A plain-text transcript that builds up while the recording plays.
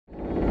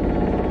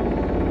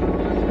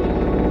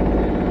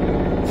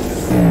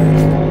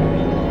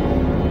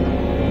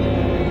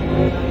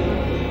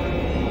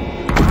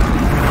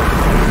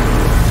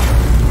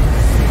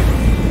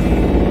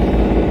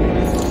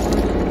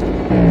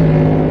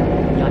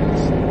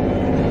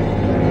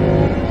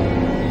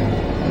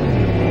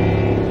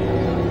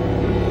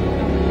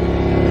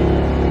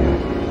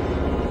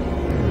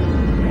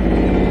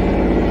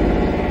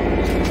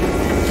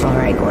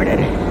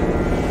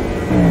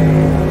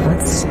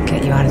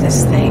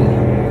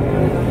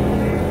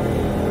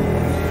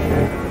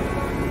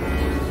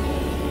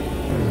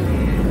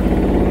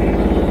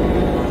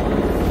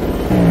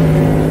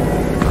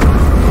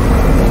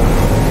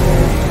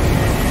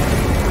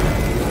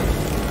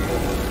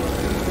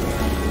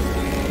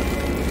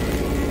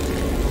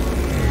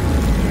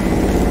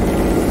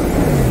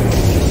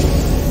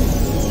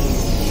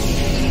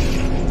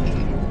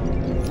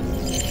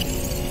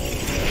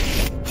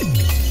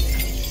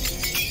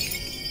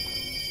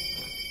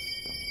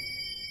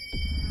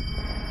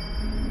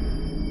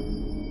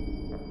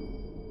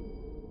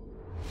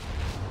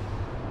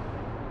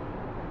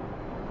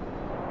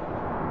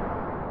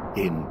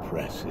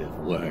Impressive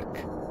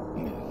work,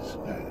 Miss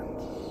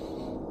Vance.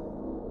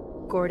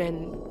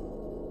 Gordon...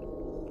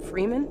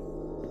 Freeman?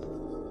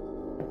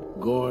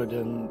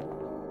 Gordon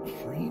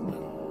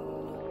Freeman.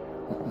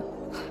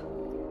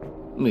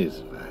 Miss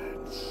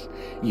Vance,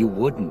 you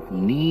wouldn't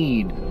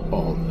need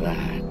all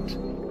that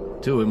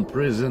to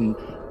imprison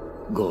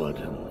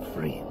Gordon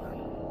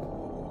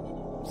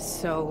Freeman.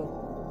 So...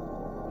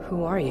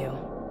 who are you?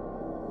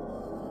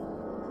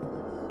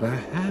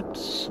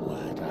 Perhaps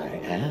what I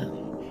am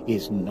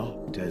is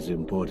not as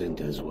important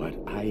as what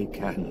I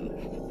can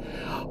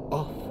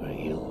offer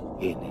you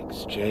in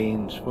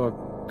exchange for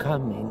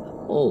coming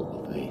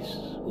all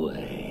this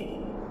way.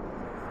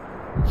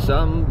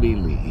 Some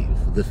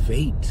believe the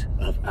fate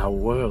of our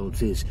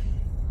worlds is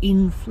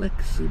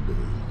inflexible.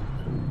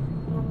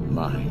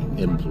 My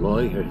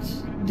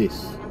employers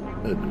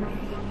disagree.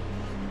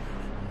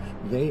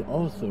 They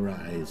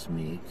authorize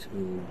me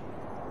to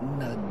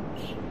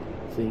nudge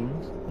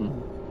things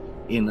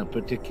in a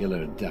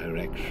particular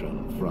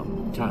direction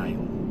from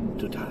time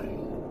to time.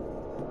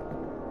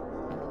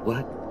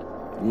 What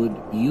would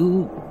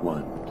you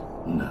want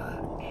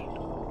nudged,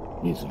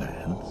 Miss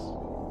Vance?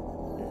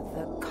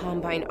 The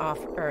Combine off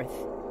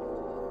Earth.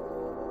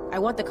 I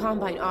want the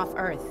Combine off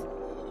Earth.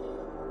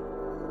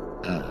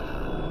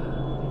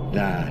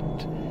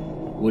 That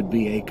would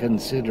be a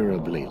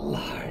considerably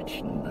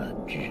large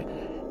nudge.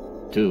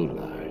 Too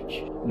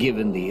large,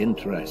 given the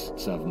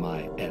interests of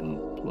my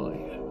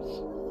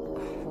employers.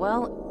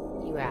 Well,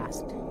 you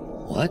asked.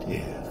 What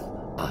if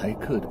I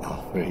could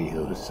offer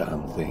you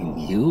something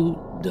you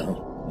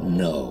don't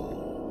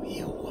know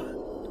you want?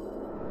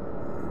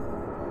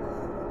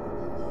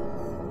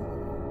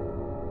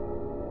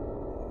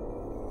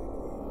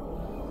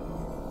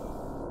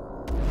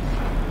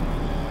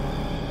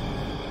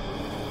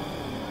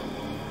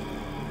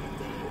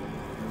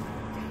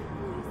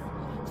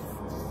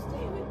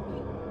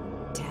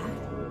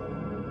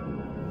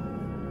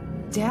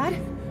 Dad?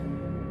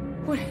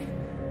 What?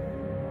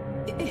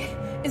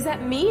 Is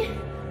that me?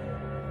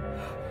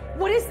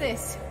 What is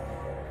this?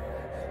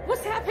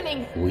 What's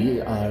happening? We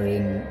are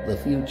in the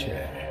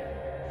future.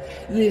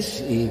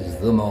 This is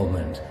the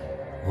moment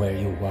where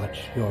you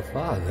watch your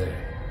father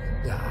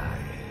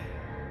die.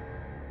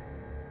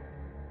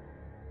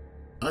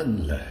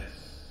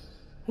 Unless...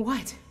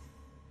 What?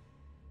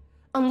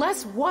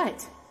 Unless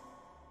what?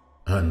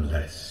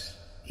 Unless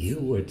you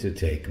were to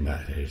take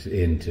matters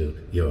into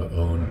your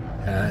own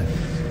hands.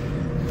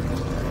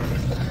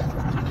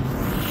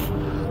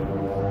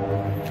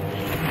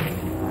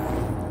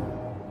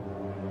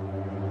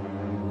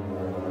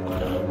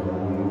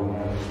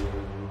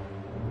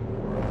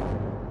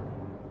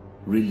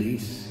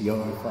 Release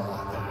your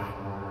father,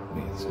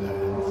 Miss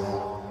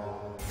Vance.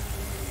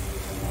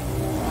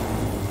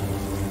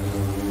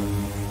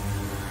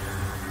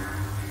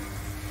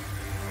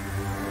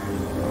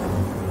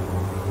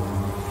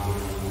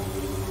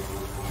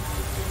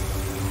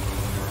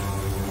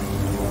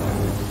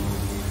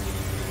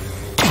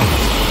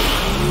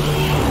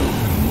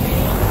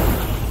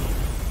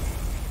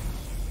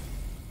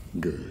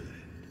 Good.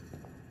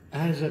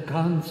 As a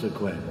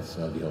consequence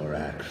of your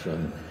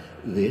action,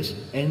 this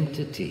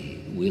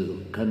entity will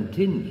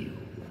continue,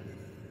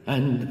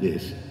 and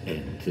this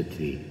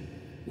entity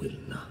will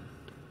not.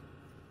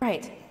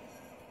 Right.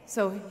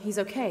 So he's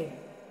okay,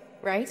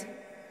 right?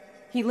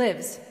 He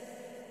lives.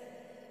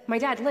 My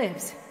dad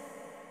lives.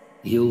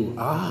 You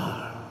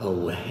are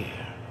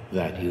aware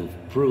that you've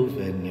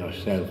proven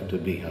yourself to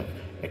be of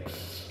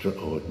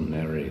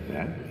extraordinary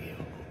value.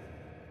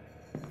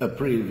 A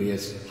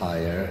previous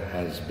hire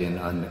has been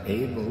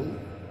unable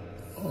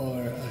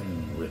or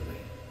unwilling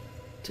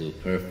to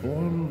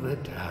perform the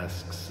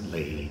tasks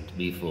laid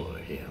before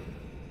him.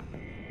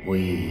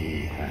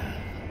 We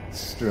have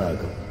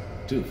struggled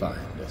to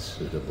find a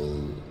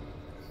suitable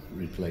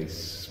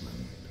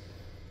replacement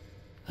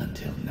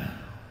until now.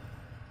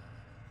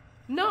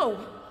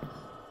 No!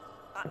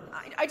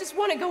 I just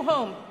want to go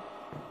home.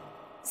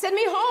 Send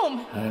me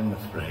home! I'm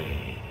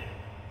afraid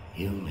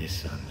you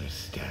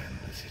misunderstand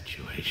the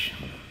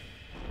situation,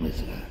 Miss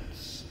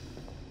Vance.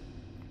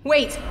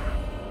 Wait!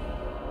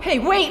 Hey,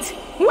 wait!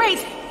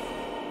 Wait!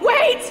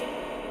 Wait!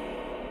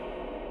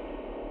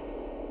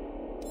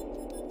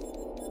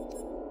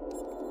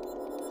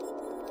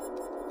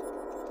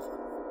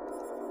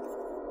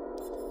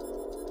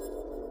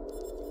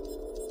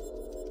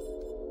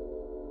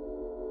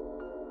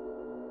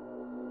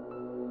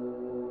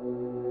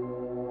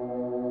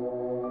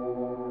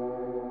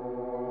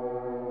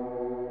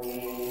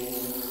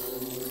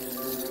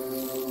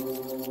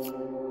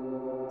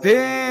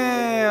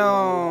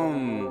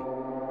 Damn!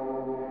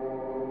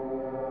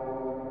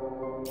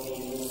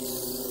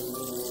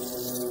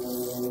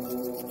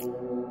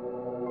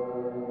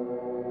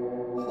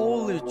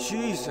 Holy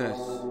Jesus!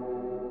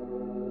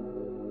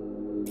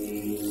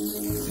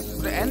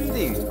 The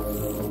ending!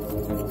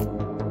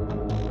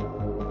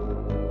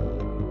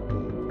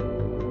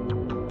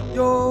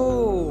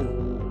 Yo!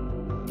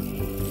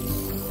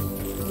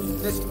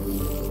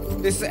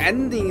 This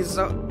ending is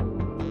so...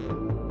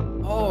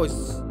 Oh,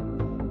 it's...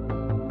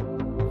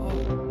 Oh.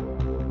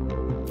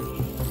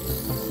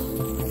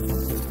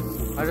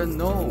 I don't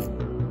know.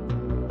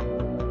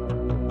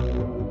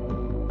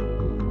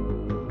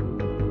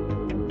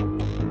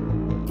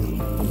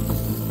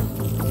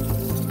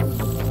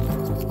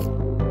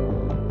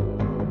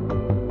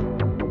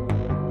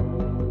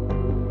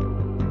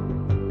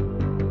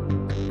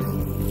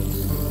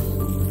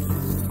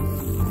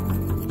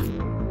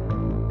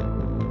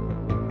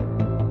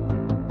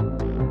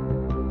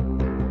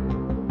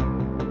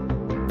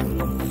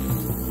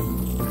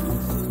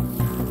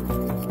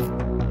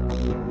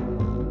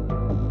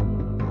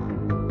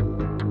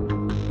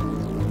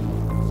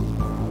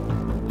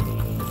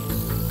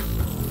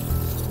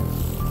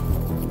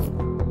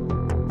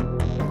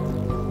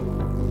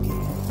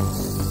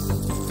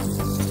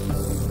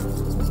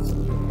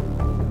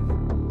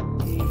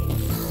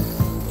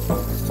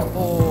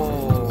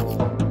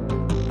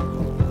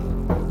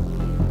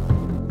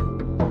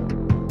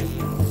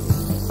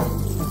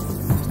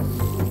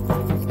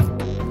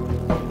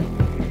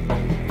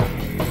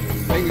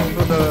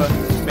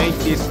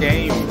 This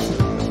game.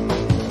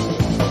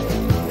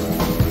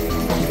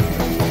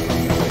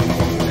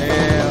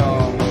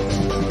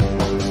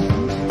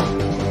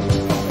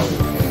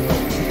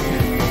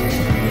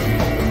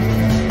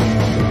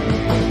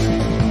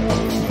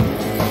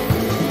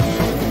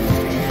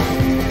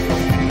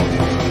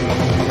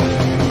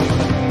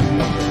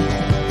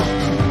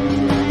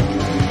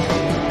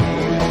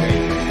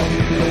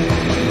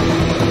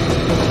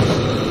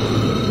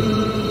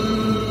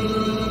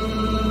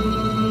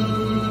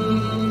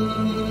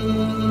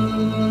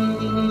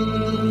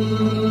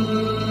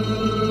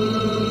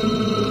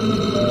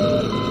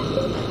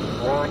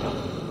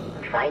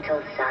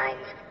 Vital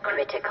signs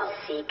critical.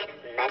 Seek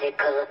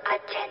medical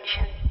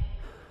attention.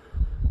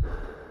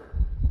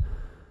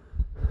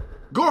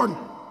 Gordon!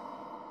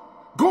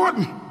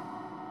 Gordon!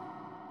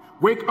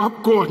 Wake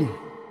up, Gordon.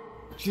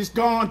 She's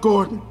gone,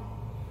 Gordon.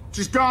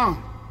 She's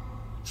gone.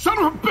 Son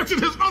of a bitch,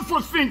 it has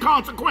unforeseen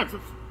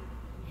consequences.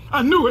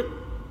 I knew it.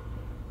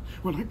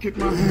 When I get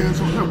my hands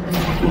on her,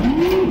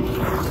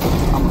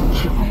 I'm gonna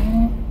kill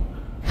her.